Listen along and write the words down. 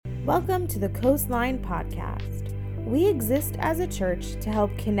Welcome to the Coastline Podcast. We exist as a church to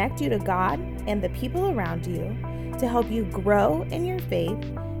help connect you to God and the people around you, to help you grow in your faith,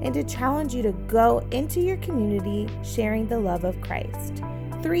 and to challenge you to go into your community sharing the love of Christ.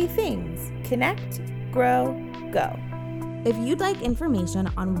 3 things: connect, grow, go. If you'd like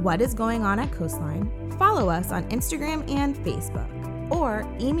information on what is going on at Coastline, follow us on Instagram and Facebook, or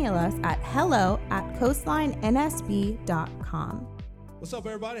email us at hello@coastlinensb.com. What's up,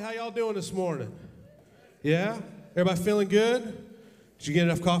 everybody? How y'all doing this morning? Yeah? Everybody feeling good? Did you get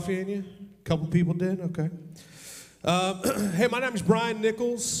enough coffee in you? A couple people did? Okay. Hey, my name is Brian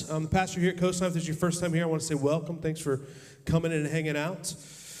Nichols. I'm the pastor here at Coastline. If this is your first time here, I want to say welcome. Thanks for coming in and hanging out.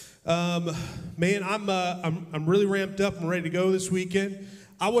 Man, I'm really ramped up and ready to go this weekend.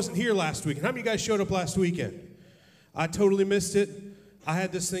 I wasn't here last weekend. How many of you guys showed up last weekend? I totally missed it. I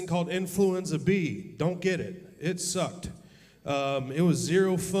had this thing called Influenza B. Don't get it. It sucked. It was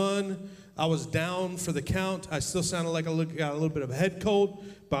zero fun. I was down for the count. I still sounded like I got a little bit of a head cold,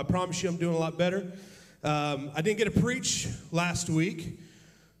 but I promise you I'm doing a lot better. I didn't get to preach last week,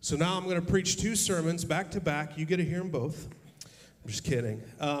 so now I'm going to preach 2 sermons back to back. You get to hear them both. I'm just kidding.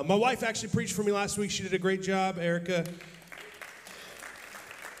 My wife actually preached for me last week. She did a great job, Erica.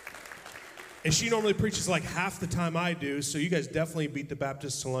 And she normally preaches like half the time I do, so you guys definitely beat the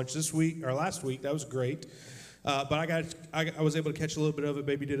Baptists to lunch this week, or last week. That was great. But I was able to catch a little bit of it.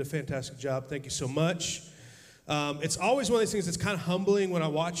 Baby did a fantastic job. Thank you so much. It's always one of those things that's kind of humbling when I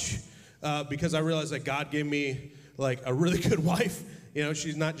watch, because I realize that God gave me like a really good wife. You know,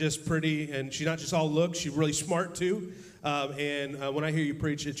 she's not just pretty and she's not just all looks. She's really smart too. And when I hear you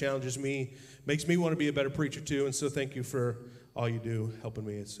preach, it challenges me, makes me want to be a better preacher too. And so thank you for all you do helping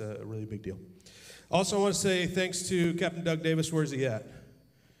me. It's a really big deal. Also, I want to say thanks to Captain Doug Davis. Where's he at?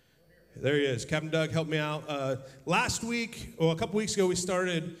 There he is. Captain Doug helped me out. Last week, a couple weeks ago, we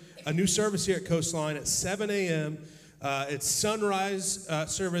started a new service here at Coastline at 7 a.m. It's sunrise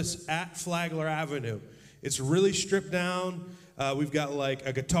service at Flagler Avenue. It's really stripped down. We've got like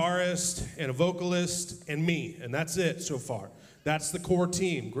a guitarist and a vocalist and me, and that's it so far. That's the core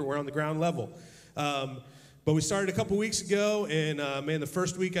team. We're on the ground level. But we started a couple weeks ago, and man, the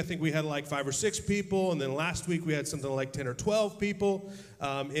first week I think we had like 5 or 6 people, and then last week we had something like 10 or 12 people,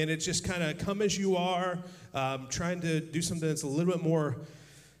 and it's just kind of come as you are, trying to do something that's a little bit more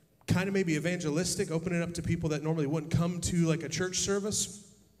kind of maybe evangelistic, open it up to people that normally wouldn't come to like a church service.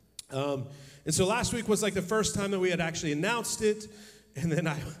 And so last week was like the first time that we had actually announced it, and then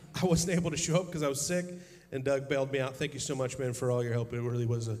I wasn't able to show up because I was sick, and Doug bailed me out. Thank you so much, man, for all your help. It really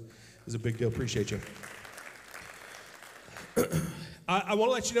was a big deal. Appreciate you. I want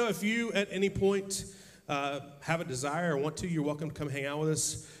to let you know, if you at any point have a desire or want to, you're welcome to come hang out with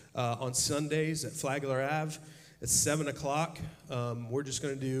us on Sundays at Flagler Ave at 7 o'clock. We're just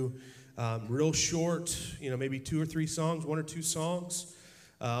going to do real short, maybe 2 or 3 songs, 1 or 2 songs.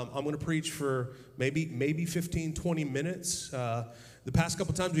 I'm going to preach for maybe 15, 20 minutes. The past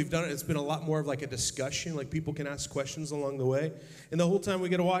couple times we've done it, it's been a lot more of like a discussion, like people can ask questions along the way. And the whole time we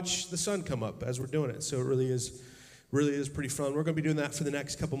get to watch the sun come up as we're doing it. So it really is pretty fun. We're going to be doing that for the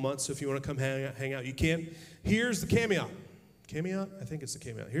next couple months, so if you want to come hang out, you can. Here's the caveat. Caveat? I think it's the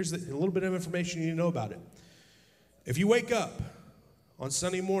caveat. Here's a little bit of information you need to know about it. If you wake up on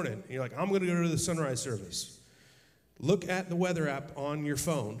Sunday morning and you're like, I'm going to go to the sunrise service, look at the weather app on your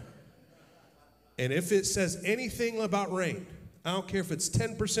phone, and if it says anything about rain, I don't care if it's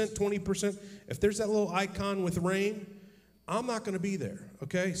 10%, 20%, if there's that little icon with rain, I'm not going to be there,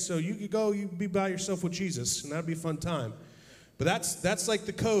 okay? So you could go, you be by yourself with Jesus, and that'd be a fun time. But that's like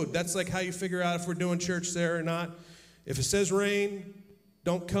the code. That's like how you figure out if we're doing church there or not. If it says rain,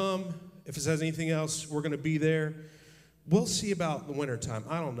 don't come. If it says anything else, we're going to be there. We'll see about the wintertime.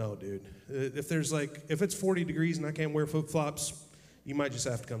 I don't know, dude. If it's 40 degrees and I can't wear flip-flops, you might just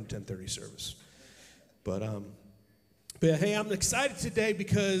have to come to 10:30 service. But hey, I'm excited today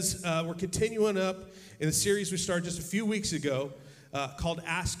because we're continuing up in the series we started just a few weeks ago called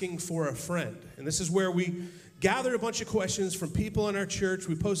Asking for a Friend. And this is where we gathered a bunch of questions from people in our church.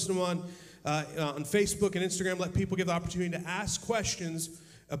 We posted them on Facebook and Instagram, let people get the opportunity to ask questions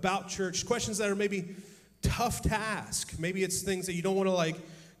about church, questions that are maybe tough to ask. Maybe it's things that you don't want to like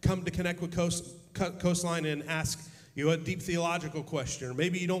come to connect with Coastline and ask a deep theological question. Or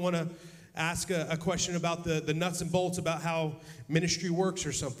maybe you don't want to ask a question about the nuts and bolts about how ministry works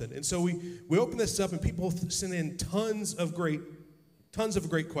or something. And so we open this up and people send in tons of great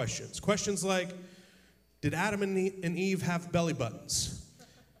questions. Questions like, did Adam and Eve have belly buttons?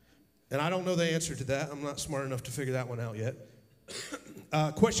 And I don't know the answer to that. I'm not smart enough to figure that one out yet.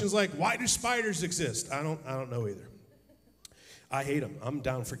 Questions like, why do spiders exist? I don't know either. I hate them. I'm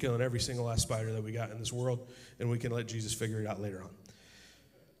down for killing every single last spider that we got in this world, and we can let Jesus figure it out later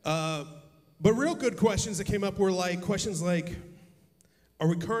on. But real good questions that came up were questions like, are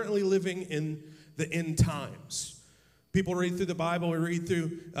we currently living in the end times? People read through the Bible. We read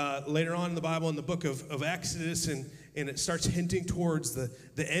through later on in the Bible in the book of Exodus, and it starts hinting towards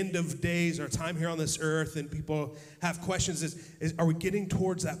the end of days, our time here on this earth, and people have questions. Are we getting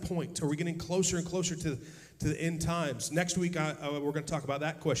towards that point? Are we getting closer and closer to the end times? Next week, we're going to talk about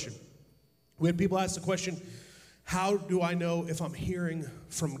that question. We had people ask the question, how do I know if I'm hearing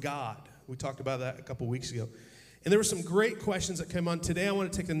from God? We talked about that a couple weeks ago. And there were some great questions that came on. Today, I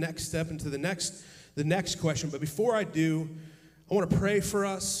want to take the next step into the next question. But before I do, I want to pray for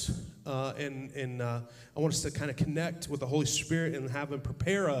us, and I want us to kind of connect with the Holy Spirit and have Him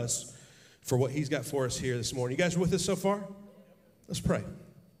prepare us for what He's got for us here this morning. You guys are with us so far? Let's pray.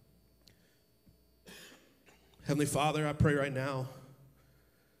 Heavenly Father, I pray right now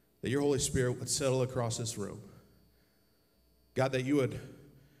that your Holy Spirit would settle across this room. God, that you would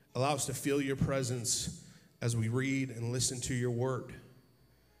allow us to feel your presence as we read and listen to your word.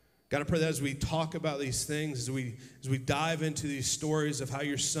 God, I pray that as we talk about these things, as we dive into these stories of how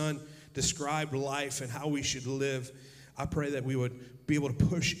your Son described life and how we should live, I pray that we would be able to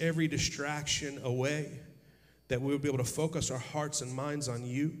push every distraction away, that we would be able to focus our hearts and minds on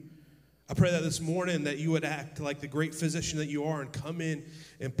you. I pray that this morning that you would act like the great physician that you are and come in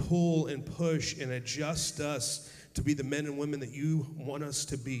and pull and push and adjust us to be the men and women that you want us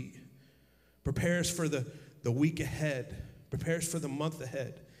to be. Prepare us for the week ahead. Prepare us for the month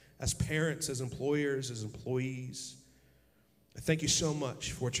ahead. As parents, as employers, as employees. I thank you so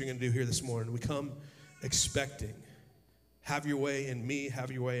much for what you're going to do here this morning. We come expecting. Have your way in me,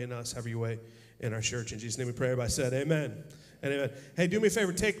 have your way in us, have your way in our church. In Jesus' name we pray. Everybody said amen and amen. Hey, do me a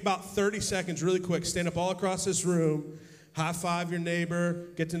favor. Take about 30 seconds really quick. Stand up all across this room. High five your neighbor.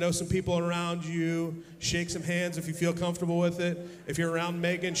 Get to know some people around you. Shake some hands if you feel comfortable with it. If you're around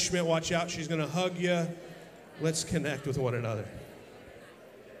Megan Schmidt, watch out. She's going to hug you. Let's connect with one another.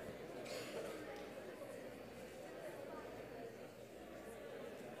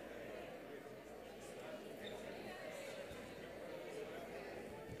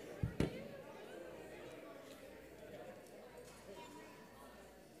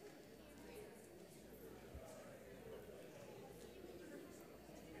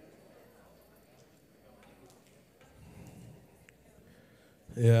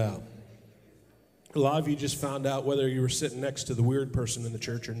 Yeah. A lot of you just found out whether you were sitting next to the weird person in the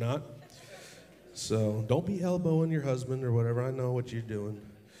church or not. So don't be elbowing your husband or whatever. I know what you're doing.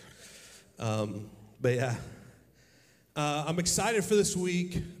 But yeah. I'm excited for this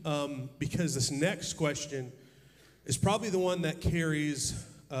week because this next question is probably the one that carries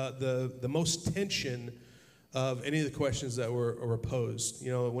the most tension of any of the questions that were posed.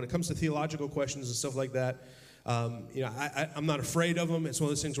 You know, when it comes to theological questions and stuff like that, I'm not afraid of them. It's one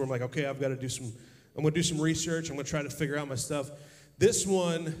of those things where I'm like, okay, I'm going to do some research. I'm going to try to figure out my stuff. This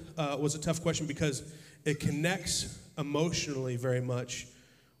one was a tough question because it connects emotionally very much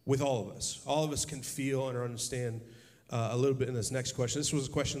with all of us. All of us can feel and understand a little bit in this next question. This was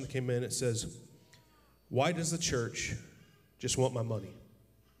a question that came in. It says, why does the church just want my money?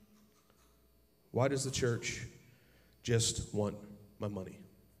 Why does the church just want my money?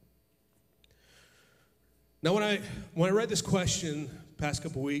 Now, when I read this question past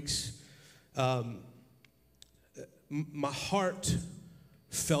couple weeks, my heart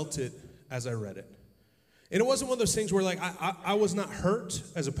felt it as I read it. And it wasn't one of those things where, like, I was not hurt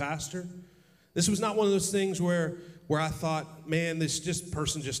as a pastor. This was not one of those things where I thought, man, this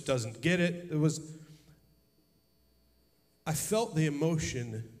person just doesn't get it. I felt the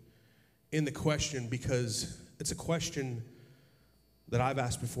emotion in the question because it's a question that I've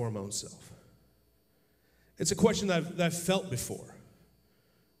asked before my own self. It's a question that I've felt before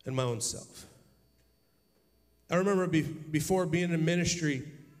in my own self. I remember before being in ministry,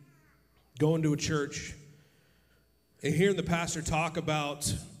 going to a church and hearing the pastor talk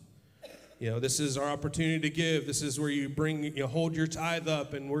about, this is our opportunity to give. This is where you hold your tithe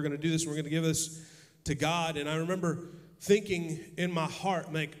up, and we're going to do this. We're going to give this to God. And I remember thinking in my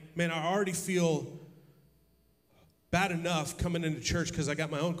heart, like, man, I already feel bad enough coming into church because I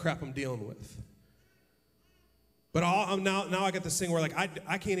got my own crap I'm dealing with. But now I got this thing where, like,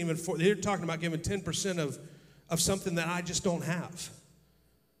 I can't even afford. They're talking about giving 10% of something that I just don't have.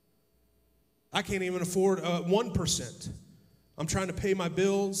 I can't even afford 1%. I'm trying to pay my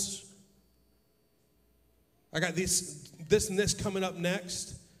bills. I got this and this coming up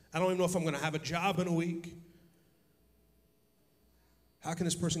next. I don't even know if I'm going to have a job in a week. How can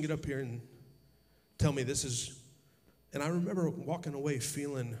this person get up here and tell me this is And I remember walking away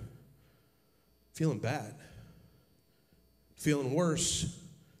feeling bad, feeling worse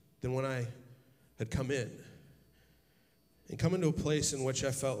than when I had come in. And coming to a place in which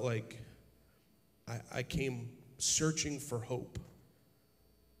I felt like I came searching for hope.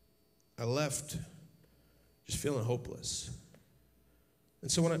 I left just feeling hopeless.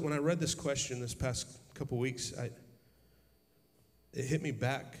 And so when I read this question this past couple weeks, it hit me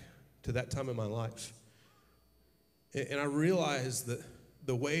back to that time in my life. And I realized that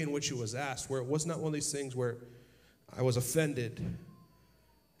the way in which it was asked, where it was not one of these things where I was offended.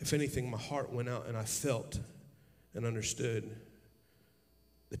 If anything, my heart went out and I felt and understood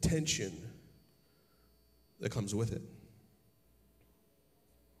the tension that comes with it.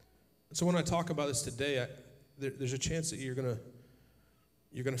 And so when I talk about this today, there's a chance that you're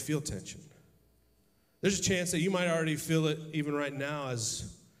gonna feel tension. There's a chance that you might already feel it even right now,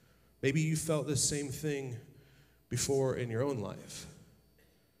 as maybe you felt this same thing before in your own life.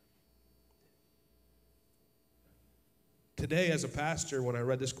 Today, as a pastor, when I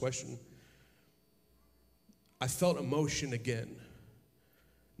read this question, I felt emotion again.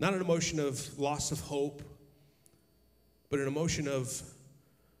 Not an emotion of loss of hope, but an emotion of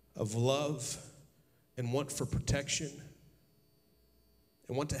love and want for protection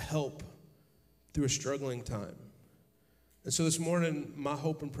and want to help through a struggling time. And so this morning, my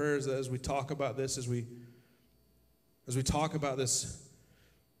hope and prayer is that as we talk about this, as we talk about this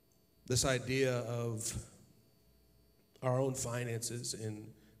idea of our own finances in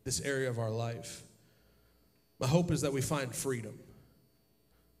this area of our life, my hope is that we find freedom.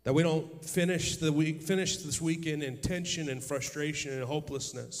 That we don't finish this weekend in tension and frustration and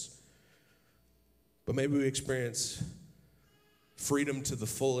hopelessness, but maybe we experience freedom to the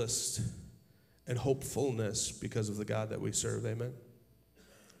fullest and hopefulness because of the God that we serve. Amen.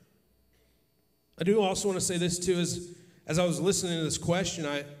 I do also want to say this too, as I was listening to this question,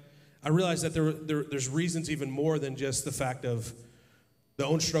 I realized that there's reasons even more than just the fact of the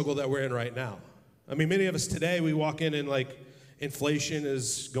own struggle that we're in right now. I mean, many of us today, we walk in and like inflation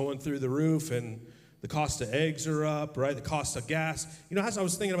is going through the roof and the cost of eggs are up, right? The cost of gas. You know, as I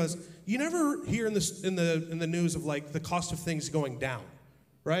was thinking about this, you never hear in the news of like the cost of things going down,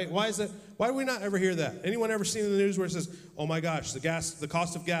 right? Why is that? Why do we not ever hear that? Anyone ever seen in the news where it says, oh my gosh, the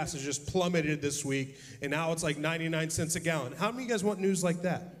cost of gas has just plummeted this week and now it's like 99 cents a gallon? How many of you guys want news like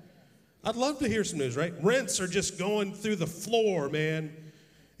that? I'd love to hear some news, right? Rents are just going through the floor, man.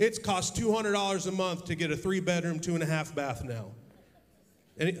 It's cost $200 a month to get a 3-bedroom, 2.5 bath now.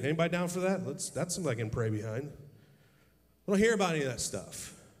 Anybody down for that? That's something I can pray behind. I don't hear about any of that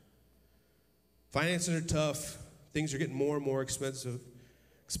stuff. Finances are tough. Things are getting more and more expensive,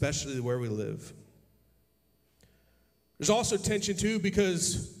 especially where we live. There's also tension too,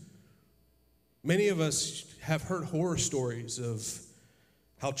 because many of us have heard horror stories of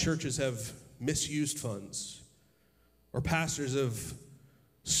how churches have misused funds or pastors have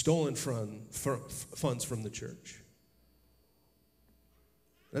stolen funds from the church.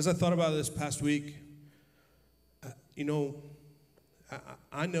 As I thought about this past week, I know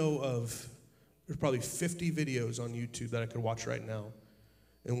of, there's probably 50 videos on YouTube that I could watch right now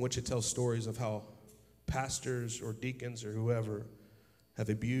in which it tells stories of how pastors or deacons or whoever have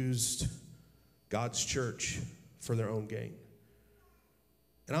abused God's church for their own gain.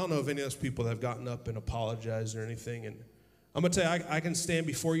 And I don't know if any of those people have gotten up and apologized or anything. And I'm going to tell you, I can stand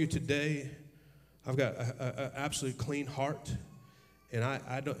before you today. I've got an absolute clean heart. And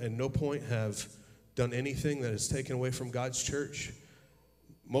I don't, at no point have done anything that has taken away from God's church.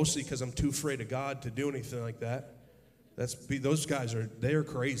 Mostly because I'm too afraid of God to do anything like that. Those guys they're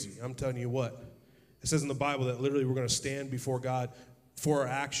crazy. I'm telling you what. It says in the Bible that literally we're going to stand before God for our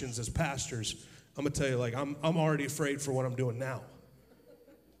actions as pastors. I'm going to tell you, like, I'm already afraid for what I'm doing now.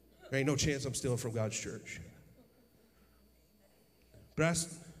 There ain't no chance I'm stealing from God's church. But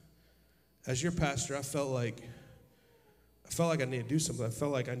as your pastor, I felt like I need to do something. I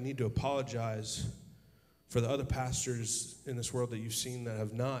felt like I need to apologize for the other pastors in this world that you've seen that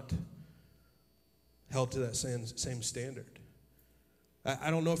have not held to that same standard. I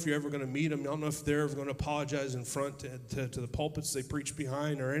don't know if you're ever going to meet them. I don't know if they're ever going to apologize in front to the pulpits they preach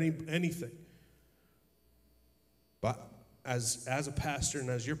behind or anything. But as a pastor and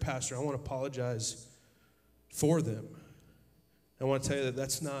as your pastor, I want to apologize for them. I want to tell you that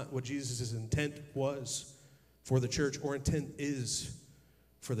that's not what Jesus' intent was for the church or intent is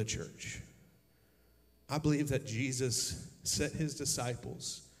for the church. I believe that Jesus set his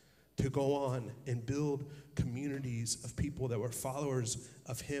disciples to go on and build communities of people that were followers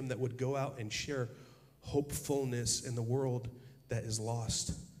of him that would go out and share hopefulness in the world that is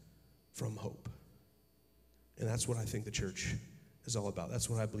lost from hope. And that's what I think the church is all about. That's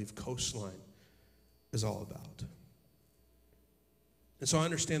what I believe Coastline is all about. And so I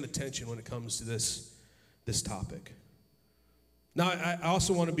understand the tension when it comes to this topic. Now, I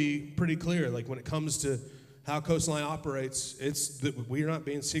also want to be pretty clear, like when it comes to how Coastline operates, it's that we're not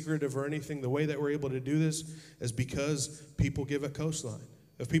being secretive or anything. The way that we're able to do this is because people give at Coastline.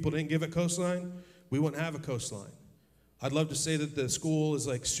 If people didn't give at Coastline, we wouldn't have a Coastline. I'd love to say that the school is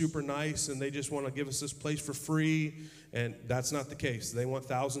like super nice and they just want to give us this place for free, and that's not the case. They want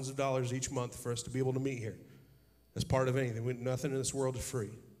thousands of dollars each month for us to be able to meet here. That's part of anything. Nothing in this world is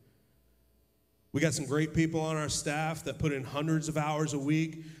free. We got some great people on our staff that put in hundreds of hours a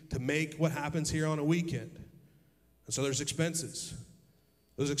week to make what happens here on a weekend. And so there's expenses.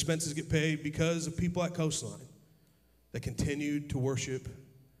 Those expenses get paid because of people at Coastline that continue to worship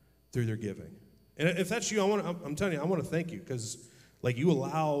through their giving. And if that's you, I'm telling you, I want to thank you because like you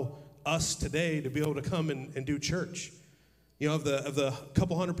allow us today to be able to come and do church. You know, of the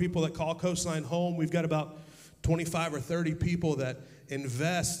couple hundred people that call Coastline home, we've got about 25 or 30 people that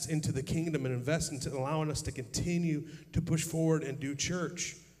invest into the kingdom and invest into allowing us to continue to push forward and do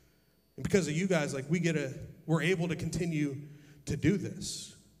church. And because of you guys, like we're able to continue to do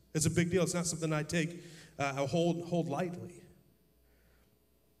this. It's a big deal. It's not something I take, I hold lightly.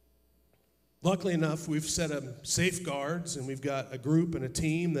 Luckily enough, we've set up safeguards, and we've got a group and a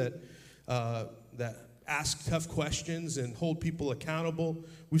team that ask tough questions and hold people accountable.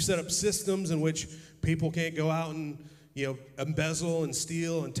 We've set up systems in which people can't go out and embezzle and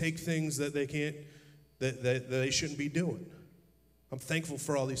steal and take things that they can't, that they shouldn't be doing. I'm thankful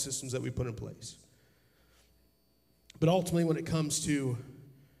for all these systems that we put in place. But ultimately, when it comes to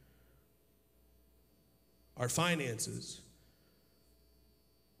our finances,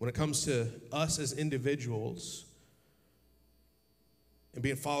 when it comes to us as individuals and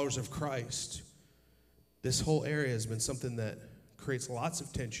being followers of Christ, this whole area has been something that creates lots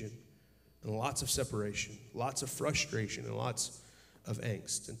of tension and lots of separation, lots of frustration, and lots of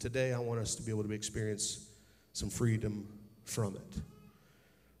angst. And today I want us to be able to experience some freedom from it.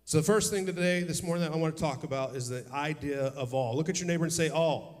 So the first thing this morning that I want to talk about is the idea of all. Look at your neighbor and say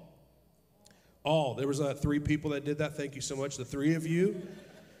all. All. There was 3 people that did that. Thank you so much. The 3 of you,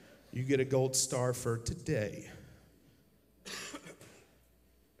 you get a gold star for today.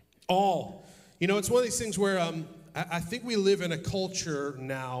 All. You know, it's one of these things where I think we live in a culture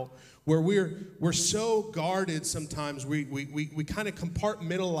now where we're so guarded sometimes, we kind of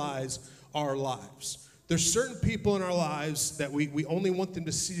compartmentalize our lives. There's certain people in our lives that we only want them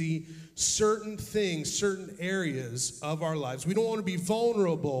to see certain things, certain areas of our lives. We don't want to be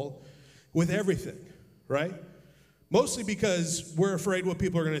vulnerable with everything, right? Mostly because we're afraid what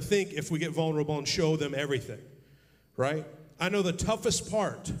people are going to think if we get vulnerable and show them everything, right? I know the toughest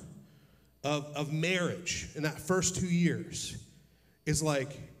part of marriage in that first 2 years is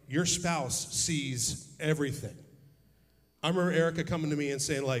like your spouse sees everything. I remember Erica coming to me and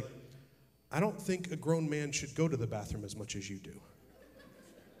saying like, I don't think a grown man should go to the bathroom as much as you do.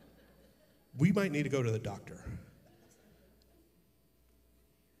 We might need to go to the doctor.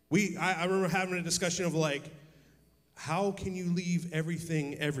 I remember having a discussion of like, how can you leave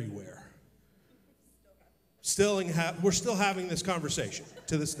everything everywhere? We're still having this conversation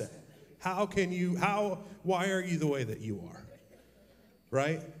to this day. Why are you the way that you are?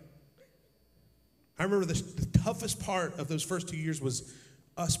 Right? I remember the toughest part of those first 2 years was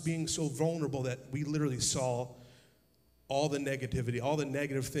us being so vulnerable that we literally saw all the negativity, all the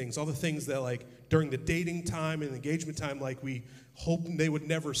negative things, all the things that like during the dating time and engagement time, like we hoped they would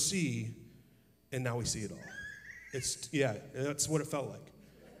never see, and now we see it all. That's what it felt like.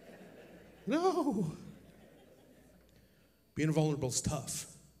 No. Being vulnerable is tough.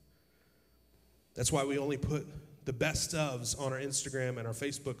 That's why we only put the best ofs on our Instagram and our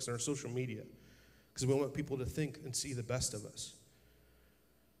Facebooks and our social media, because we want people to think and see the best of us.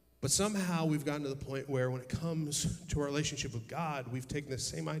 But somehow we've gotten to the point where when it comes to our relationship with God, we've taken the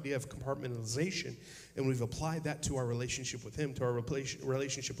same idea of compartmentalization and we've applied that to our relationship with Him, to our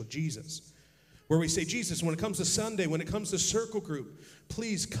relationship with Jesus. Where we say, Jesus, when it comes to Sunday, when it comes to circle group,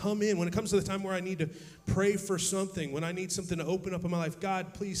 please come in. When it comes to the time where I need to pray for something, when I need something to open up in my life,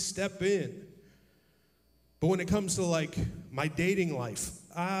 God, please step in. But when it comes to like my dating life,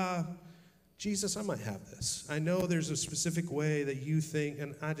 Jesus, I might have this. I know there's a specific way that you think,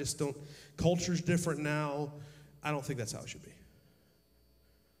 and I just don't. Culture's different now. I don't think that's how it should be.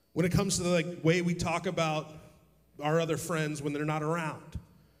 When it comes to the like way we talk about our other friends when they're not around,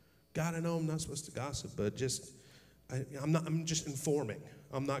 God, I know I'm not supposed to gossip, but I'm just informing.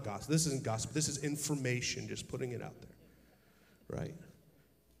 I'm not gossip. This isn't gossip. This is information, just putting it out there, right?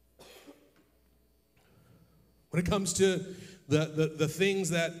 When it comes to the things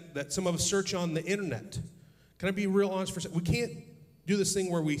that some of us search on the internet, can I be real honest for a second? We can't do this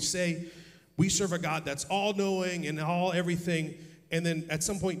thing where we say we serve a God that's all-knowing and all everything, and then at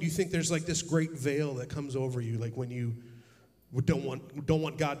some point you think there's like this great veil that comes over you, like when you don't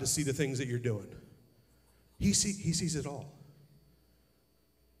want God to see the things that you're doing. He sees it all.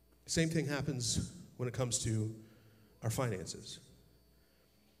 Same thing happens when it comes to our finances.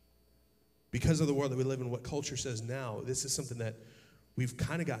 Because of the world that we live in, what culture says now, this is something that we've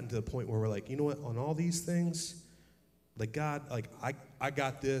kind of gotten to the point where we're like, you know what, on all these things, like God, like I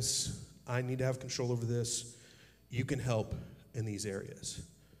got this, I need to have control over this, you can help in these areas.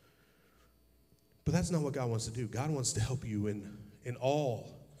 But that's not what God wants to do. God wants to help you in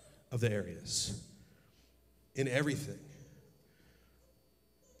all of the areas, in everything.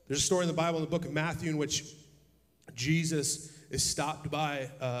 There's a story in the Bible in the book of Matthew in which Jesus is stopped by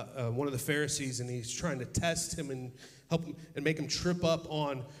one of the Pharisees, and he's trying to test him and help him and make him trip up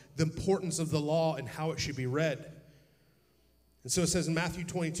on the importance of the law and how it should be read. And so it says in Matthew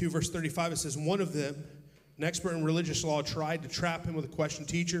 22, verse 35, it says, one of them, an expert in religious law, tried to trap him with a question,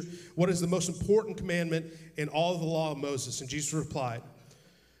 "Teacher, what is the most important commandment in all of the law of Moses?" And Jesus replied,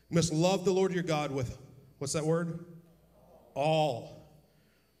 "You must love the Lord your God with," what's that word? All.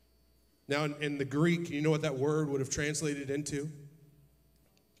 Now, in the Greek, you know what that word would have translated into?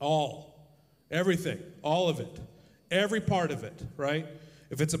 All. Everything. All of it. Every part of it, right?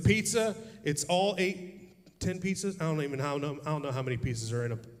 If it's a pizza, it's all 10 pieces. I don't know how many pieces are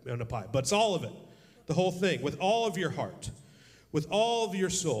in a pie, but it's all of it. The whole thing. With all of your heart, with all of your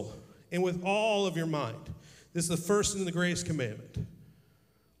soul, and with all of your mind. This is the first and the greatest commandment.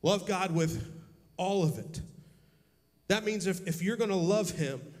 Love God with all of it. That means if you're going to love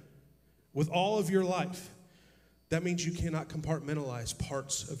him with all of your life, that means you cannot compartmentalize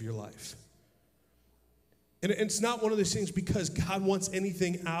parts of your life. And it's not one of those things because God wants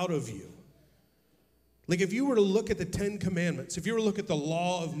anything out of you. Like if you were to look at the 10 commandments, if you were to look at the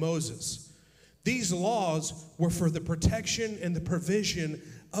law of Moses, these laws were for the protection and the provision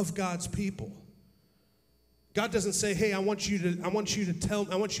of God's people. God doesn't say, "Hey, I want you to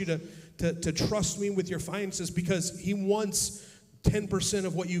trust me with your finances," because he wants 10%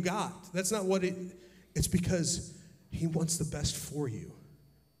 of what you got. That's not what it's because he wants the best for you.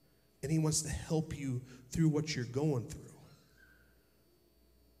 And he wants to help you through what you're going through.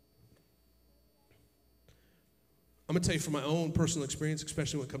 I'm going to tell you from my own personal experience,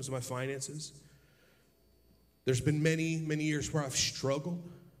 especially when it comes to my finances. There's been many, many years where I've struggled.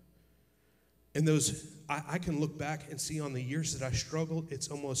 And I can look back and see on the years that I struggled, it's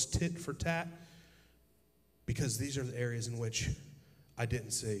almost tit for tat. Because these are the areas in which I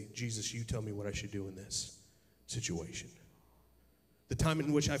didn't say, "Jesus, you tell me what I should do in this situation." The time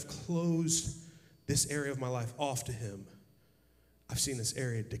in which I've closed this area of my life off to him, I've seen this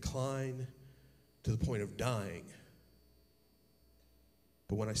area decline to the point of dying.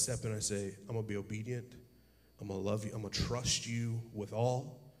 But when I step in, I say, "I'm going to be obedient. I'm going to love you. I'm going to trust you with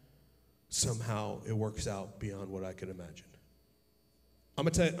all." Somehow it works out beyond what I could imagine. I'm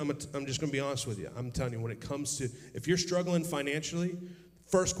just going to be honest with you. I'm telling you, when it comes to, if you're struggling financially,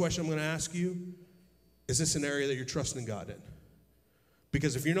 first question I'm going to ask you, is this an area that you're trusting God in?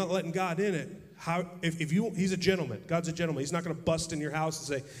 Because if you're not letting God in it, he's a gentleman. God's a gentleman. He's not going to bust in your house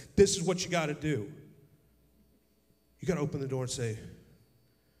and say, "This is what you got to do." You got to open the door and say,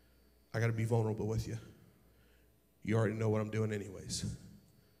 "I got to be vulnerable with you. You already know what I'm doing anyways.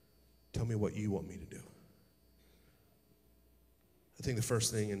 Tell me what you want me to do." I think the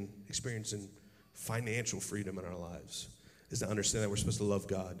first thing in experiencing financial freedom in our lives is to understand that we're supposed to love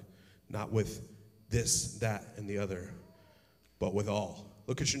God, not with this, that, and the other, but with all.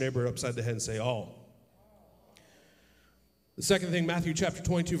 Look at your neighbor upside the head and say, "All." The second thing, Matthew chapter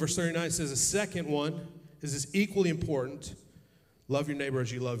 22, verse 39 says, the second one is this equally important. Love your neighbor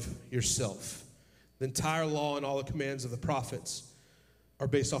as you love yourself. The entire law and all the commands of the prophets are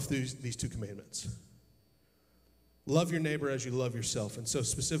based off these two commandments. Love your neighbor as you love yourself. And so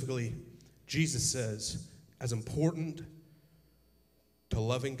specifically, Jesus says, as important to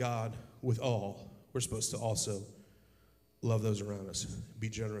loving God with all, we're supposed to also love those around us. Be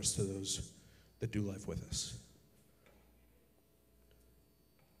generous to those that do life with us.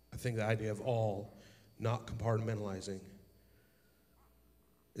 I think the idea of all, not compartmentalizing,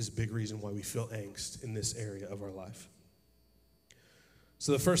 is a big reason why we feel angst in this area of our life.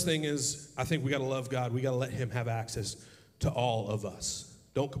 So the first thing is, I think we got to love God. We got to let him have access to all of us.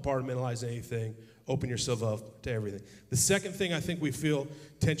 Don't compartmentalize anything. Open yourself up to everything. The second thing I think we feel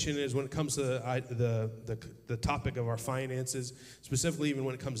tension is when it comes to the topic of our finances, specifically even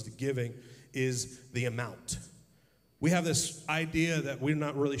when it comes to giving, is the amount. we have this idea that we're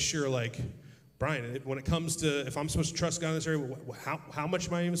not really sure, like, Brian, when it comes to if I'm supposed to trust God in this area, how much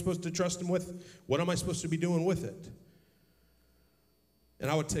am I even supposed to trust him with? What am I supposed to be doing with it? And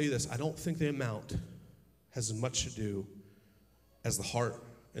I would tell you this, I don't think the amount has as much to do as the heart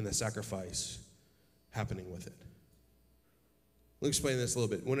and the sacrifice happening with it. Let me explain this a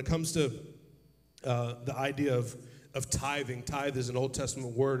little bit. When it comes to the idea of tithing, tithe is an Old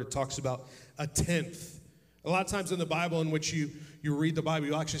Testament word. It talks about a tenth. A lot of times in the Bible in which you read the Bible,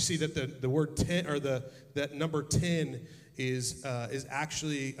 you'll actually see that the word 10 or that number 10 is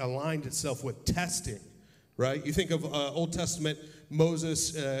actually aligned itself with testing, right? You think of Old Testament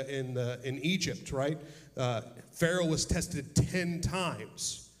Moses in Egypt, right? Pharaoh was tested 10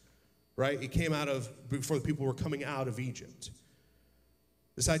 times, right? He came before the people were coming out of Egypt.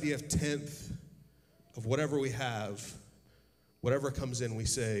 This idea of tenth of whatever we have, whatever comes in, we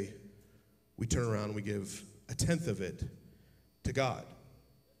turn around and we give a tenth of it to God.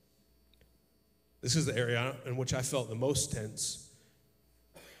 This is the area in which I felt the most tense.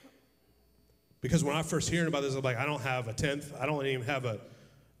 Because when I first hearing about this, I'm like, I don't have a tenth. I don't even have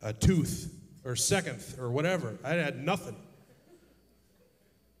a tooth or secondth or whatever. I had nothing.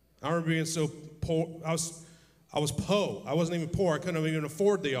 I remember being so poor. I was po. I wasn't even poor. I couldn't even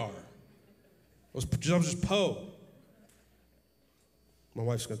afford the R. I was just po. My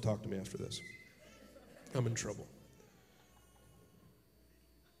wife's going to talk to me after this. I'm in trouble.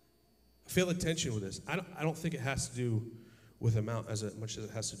 I feel the tension with this. I don't think it has to do with amount as much as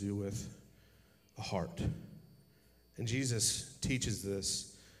it has to do with a heart. And Jesus teaches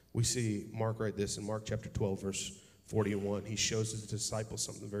this. We see Mark write this in Mark chapter 12, verse 41. He shows his disciples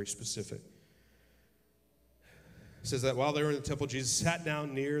something very specific. It says that while they were in the temple, Jesus sat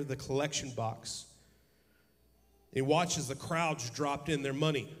down near the collection box. He watched as the crowds dropped in their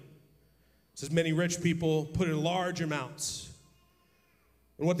money. It says many rich people put in large amounts.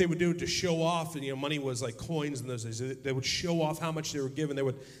 And what they would do to show off, and money was like coins in those days, they would show off how much they were given. They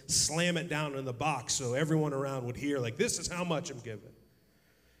would slam it down in the box so everyone around would hear, like, this is how much I'm giving.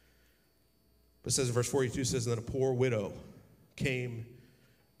 But it says in verse 42, it says that a poor widow came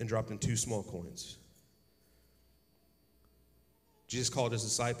and dropped in 2 small coins. Jesus called his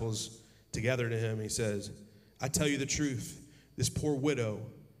disciples together to him. He says, I tell you the truth, this poor widow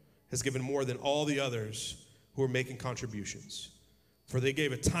has given more than all the others who are making contributions. For they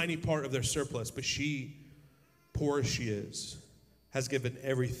gave a tiny part of their surplus, but she, poor as she is, has given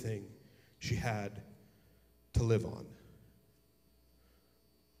everything she had to live on.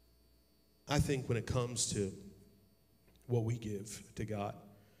 I think when it comes to what we give to God,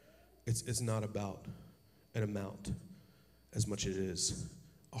 it's not about an amount as much as it is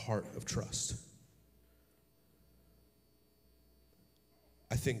a heart of trust.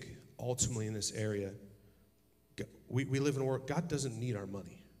 I think ultimately in this area, we live in a world, God doesn't need our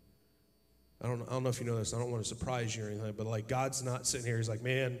money. I don't know if you know this. I don't want to surprise you or anything, but like God's not sitting here. He's like,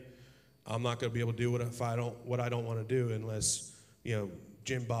 man, I'm not going to be able to do what I don't want to do unless,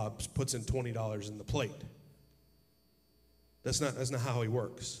 Jim Bob puts in $20 in the plate. That's not how he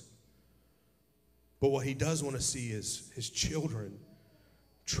works. But what he does want to see is his children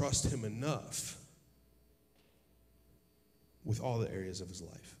trust him enough with all the areas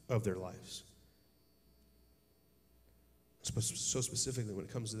of their lives. So specifically when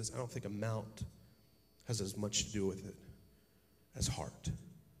it comes to this, I don't think amount has as much to do with it as heart.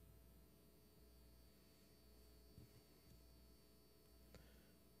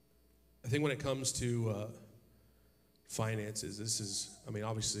 I think when it comes to finances,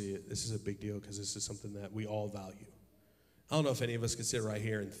 obviously this is a big deal because this is something that we all value. I don't know if any of us could sit right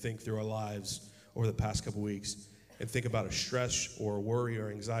here and think through our lives over the past couple weeks and think about a stress or worry or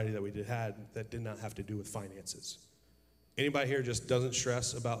anxiety that we had that did not have to do with finances. Anybody here just doesn't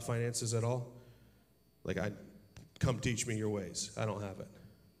stress about finances at all? Like, come teach me your ways. I don't have it.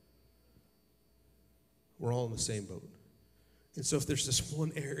 We're all in the same boat. And so if there's this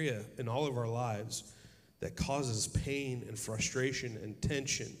one area in all of our lives that causes pain and frustration and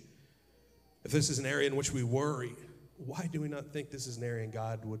tension, if this is an area in which we worry, why do we not think this is an area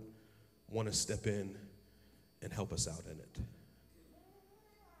God would want to step in and help us out in it?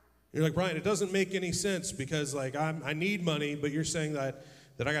 You're like, Brian, it doesn't make any sense because I need money, but you're saying that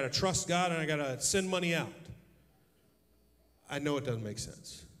I got to trust God and I got to send money out. I know it doesn't make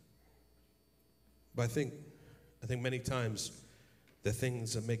sense. But I think many times the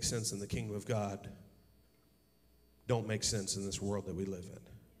things that make sense in the kingdom of God don't make sense in this world that we live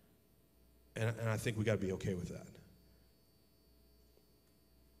in. And I think we got to be okay with that.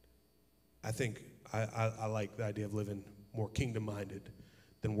 I think I like the idea of living more kingdom-minded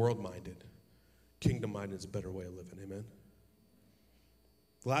than world-minded kingdom-minded is a better way of living. Amen?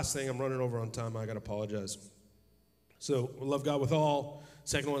 Last thing, I'm running over on time. I got to apologize. So, we love God with all.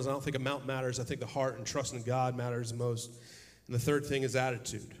 Second one is I don't think amount matters. I think the heart and trust in God matters the most. And the third thing is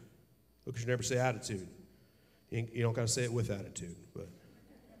attitude. Look at your neighbor, say attitude. You don't got to say it with attitude, but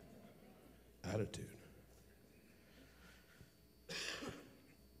attitude.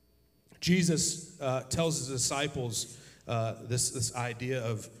 Jesus tells his disciples this idea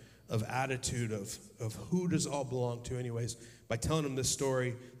of attitude, of who does all belong to anyways, by telling them this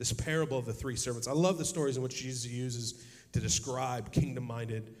story, this parable of the three servants. I love the stories in which Jesus uses to describe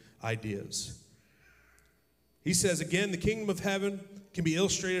kingdom-minded ideas. He says, again, the kingdom of heaven can be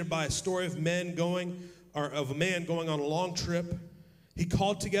illustrated by a story of a man going on a long trip. He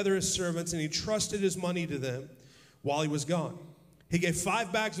called together his servants and he trusted his money to them while he was gone. He gave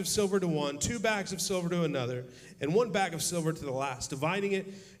 5 bags of silver to one, 2 bags of silver to another, and 1 bag of silver to the last, dividing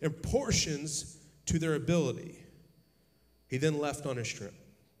it in portions to their ability. He then left on his trip.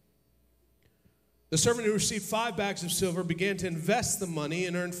 The servant who received 5 bags of silver began to invest the money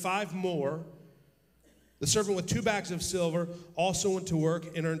and earned 5 more. The servant with 2 bags of silver also went to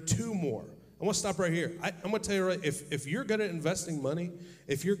work and earned 2 more. I want to stop right here. I'm going to tell you right, if you're good at investing money,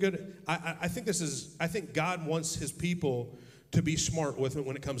 if you're good at, I think God wants his people to be smart with it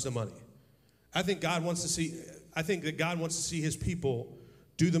when it comes to money. I think that God wants to see his people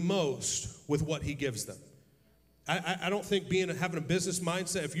do the most with what he gives them. I don't think having a business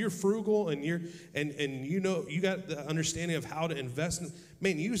mindset, if you're frugal and you got the understanding of how to invest,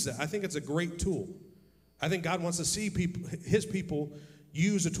 use that. I think it's a great tool. I think God wants to see his people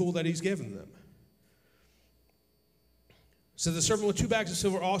use a tool that he's given them. So the servant with 2 bags of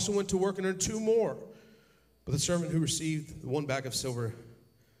silver also went to work and earned 2 more. But the servant who received the 1 bag of silver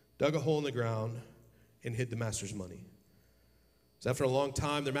dug a hole in the ground and hid the master's money. So after a long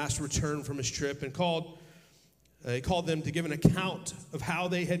time, their master returned from his trip and he called them to give an account of how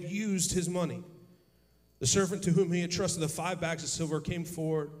they had used his money. The servant to whom he had trusted the 5 bags of silver came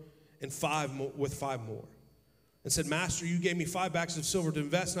forward with 5 more. And said, Master, you gave me 5 bags of silver to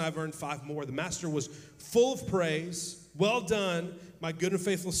invest, and I've earned 5 more. The master was full of praise. Well done, my good and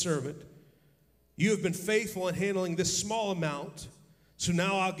faithful servant. You have been faithful in handling this small amount, so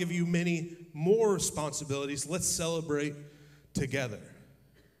now I'll give you many more responsibilities. Let's celebrate together.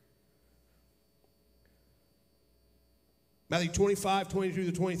 Matthew 25, 22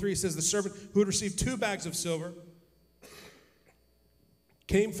 to 23 says, the servant who had received 2 bags of silver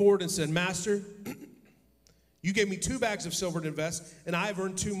came forward and said, Master, you gave me 2 bags of silver to invest, and I have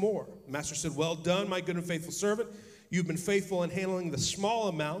earned 2 more. The master said, well done, my good and faithful servant. You've been faithful in handling the small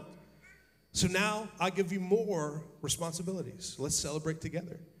amount, so now I give you more responsibilities. Let's celebrate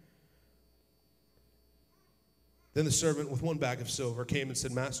together. Then the servant with 1 bag of silver came and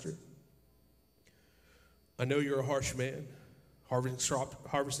said, Master, I know you're a harsh man,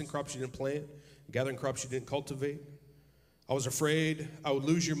 harvesting crops you didn't plant, gathering crops you didn't cultivate. I was afraid I would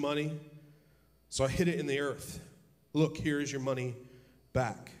lose your money, so I hid it in the earth. Look, here is your money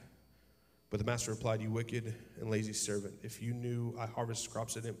back. But the master replied, you wicked and lazy servant. If you knew I harvest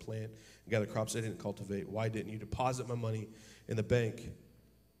crops I didn't plant and gather crops I didn't cultivate, why didn't you deposit my money in the bank?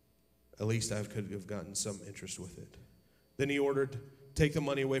 At least I could have gotten some interest with it. Then he ordered, take the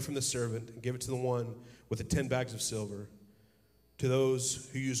money away from the servant and give it to the one with the 10 bags of silver. To those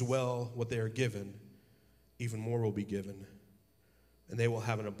who use well what they are given, even more will be given, and they will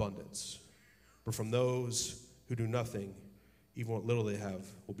have an abundance. But from those who do nothing, even what little they have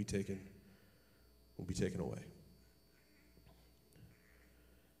will be taken away.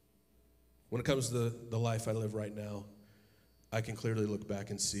 When it comes to the life I live right now, I can clearly look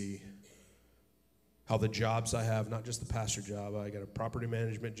back and see how the jobs I have, not just the pastor job, I got a property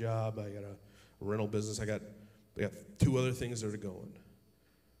management job, I got a rental business, I got 2 other things that are going.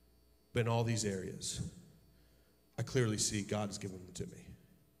 But in all these areas, I clearly see God's given them to me.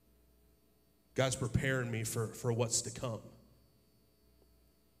 God's preparing me for what's to come.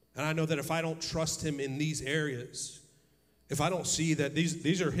 And I know that if I don't trust him in these areas, if I don't see that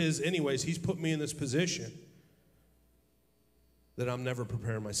these are his anyways, he's put me in this position, that I'm never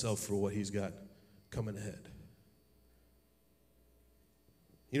preparing myself for what he's got coming ahead.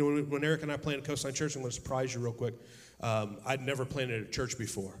 You know, when Eric and I planted Coastline Church, I'm going to surprise you real quick. I'd never planted a church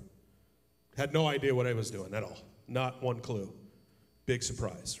before. Had no idea what I was doing at all. Not one clue. Big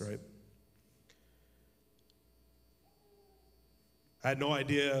surprise, right? I had no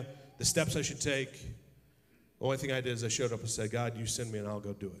idea the steps I should take. The only thing I did is I showed up and said, God, you send me and I'll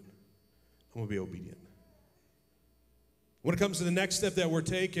go do it. I'm going to be obedient. When it comes to the next step that we're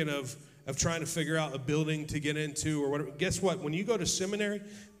taking of trying to figure out a building to get into or whatever, guess what? When you go to seminary,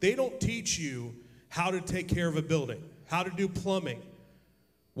 they don't teach you how to take care of a building, how to do plumbing,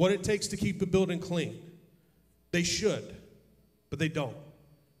 what it takes to keep a building clean. They should, but they don't.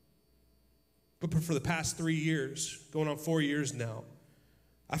 But for the past 3 years, going on 4 years now,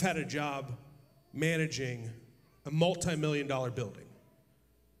 I've had a job managing a multi-million-dollar building.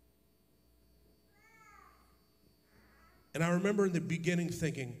 And I remember in the beginning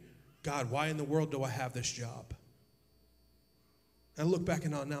thinking, God, why in the world do I have this job? And I look back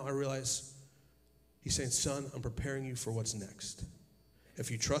and now I realize he's saying, son, I'm preparing you for what's next.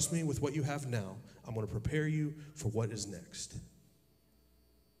 If you trust me with what you have now, I'm going to prepare you for what is next.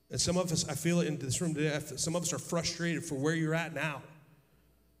 And some of us, I feel it in this room today, some of us are frustrated for where you're at now.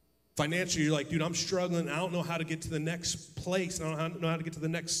 Financially, you're like, dude, I'm struggling. I don't know how to get to the next place. I don't know how to get to the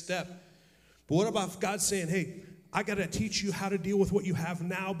next step. But what about God saying, hey, I got to teach you how to deal with what you have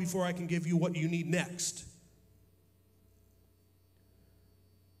now before I can give you what you need next.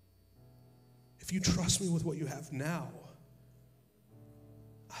 If you trust me with what you have now,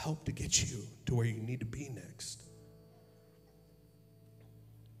 I'll help to get you to where you need to be next.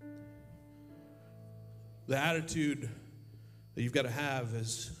 The attitude that you've got to have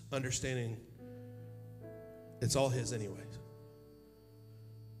is understanding it's all his anyways.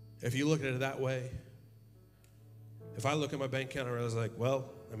 If you look at it that way, if I look at my bank account and I was like, well,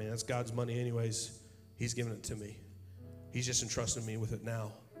 I mean, that's God's money anyways. He's giving it to me. He's just entrusting me with it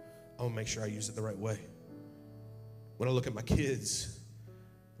now. I'm going to make sure I use it the right way. When I look at my kids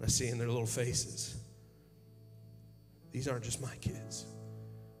and I see in their little faces, these aren't just my kids.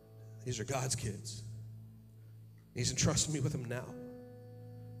 These are God's kids. He's entrusted me with them now.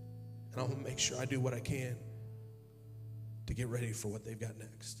 And I'm going to make sure I do what I can to get ready for what they've got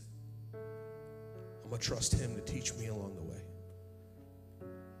next. I'm going to trust him to teach me along the way.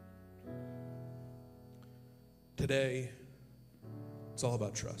 Today, it's all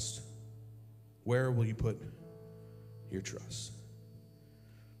about trust. Where will you put your trust?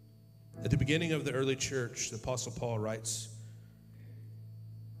 At the beginning of the early church, the Apostle Paul writes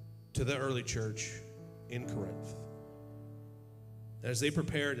to the early church in Corinth, as they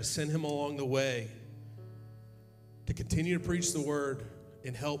prepare to send him along the way to continue to preach the word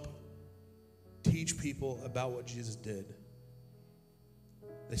and help teach people about what Jesus did.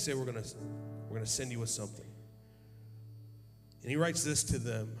 They say, we're going to send you with something. And he writes this to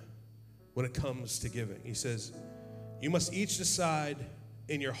them when it comes to giving. He says, you must each decide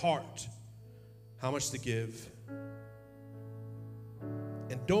in your heart how much to give.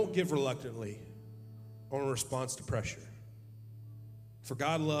 And don't give reluctantly or in response to pressure. For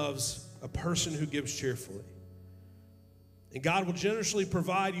God loves a person who gives cheerfully. And God will generously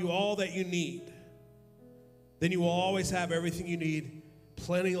provide you all that you need. Then you will always have everything you need,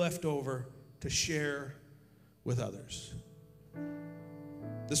 plenty left over to share with others.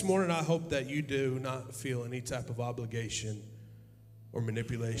 This morning, I hope that you do not feel any type of obligation or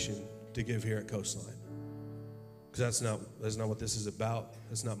manipulation to give here at Coastline. Because that's not what this is about.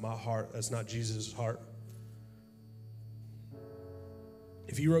 That's not my heart. That's not Jesus' heart.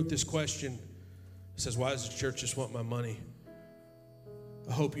 If you wrote this question, it says, why does the church just want my money?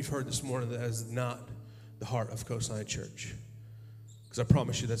 I hope you've heard this morning that is not the heart of Coastline Church. Because I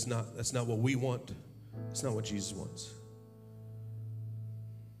promise you that's not what we want. It's not what Jesus wants.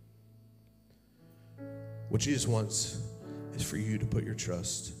 What Jesus wants is for you to put your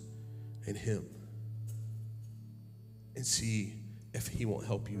trust in him and see if he won't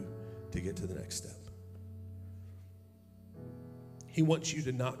help you to get to the next step. He wants you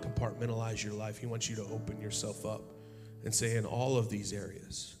to not compartmentalize your life. He wants you to open yourself up and say, in all of these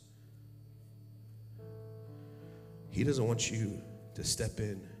areas, he doesn't want you to step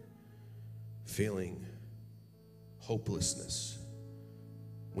in feeling hopelessness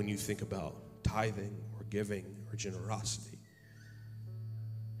when you think about tithing or giving or generosity.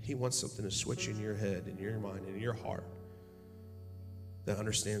 He wants something to switch in your head, in your mind, in your heart that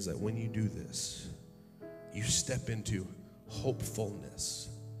understands that when you do this, you step into hopefulness.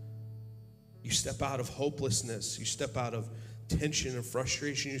 You step out of hopelessness. You step out of tension and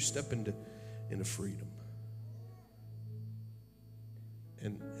frustration. You step into freedom.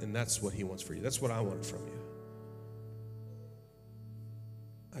 And that's what he wants for you. That's what I wanted from you.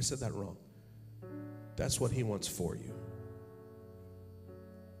 I said that wrong. That's what he wants for you.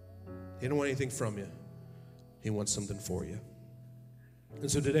 He don't want anything from you. He wants something for you. And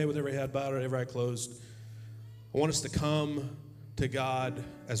so today, with every head bowed and every eye closed, I want us to come to God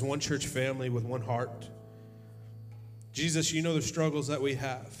as one church family with one heart. Jesus, you know the struggles that we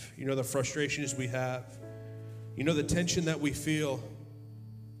have. You know the frustrations we have. You know the tension that we feel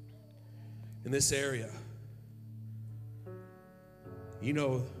in this area. You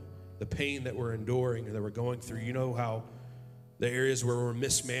know the pain that we're enduring or that we're going through. You know how the areas where we're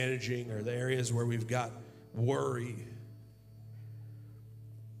mismanaging or the areas where we've got worry.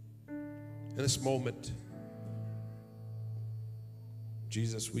 In this moment,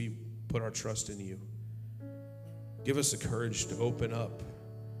 Jesus, we put our trust in you. Give us the courage to open up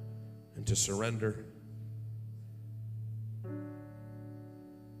and to surrender.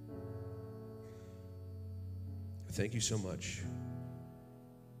 Thank you so much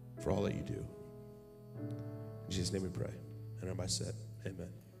for all that you do. In Jesus' name we pray. And everybody said, amen.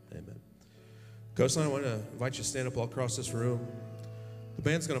 Amen. Coastline, I want to invite you to stand up all across this room. The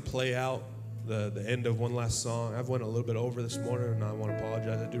band's going to play out the end of one last song. I've went a little bit over this morning, and I want to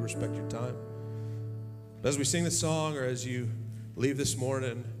apologize. I do respect your time. But as we sing this song, or as you leave this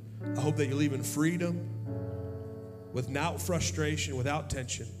morning, I hope that you leave in freedom, without frustration, without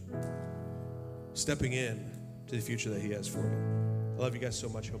tension, stepping in to the future that he has for you. I love you guys so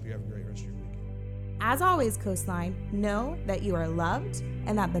much. Hope you have a great rest of your week. As always, Coastline, know that you are loved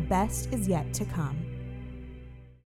and that the best is yet to come.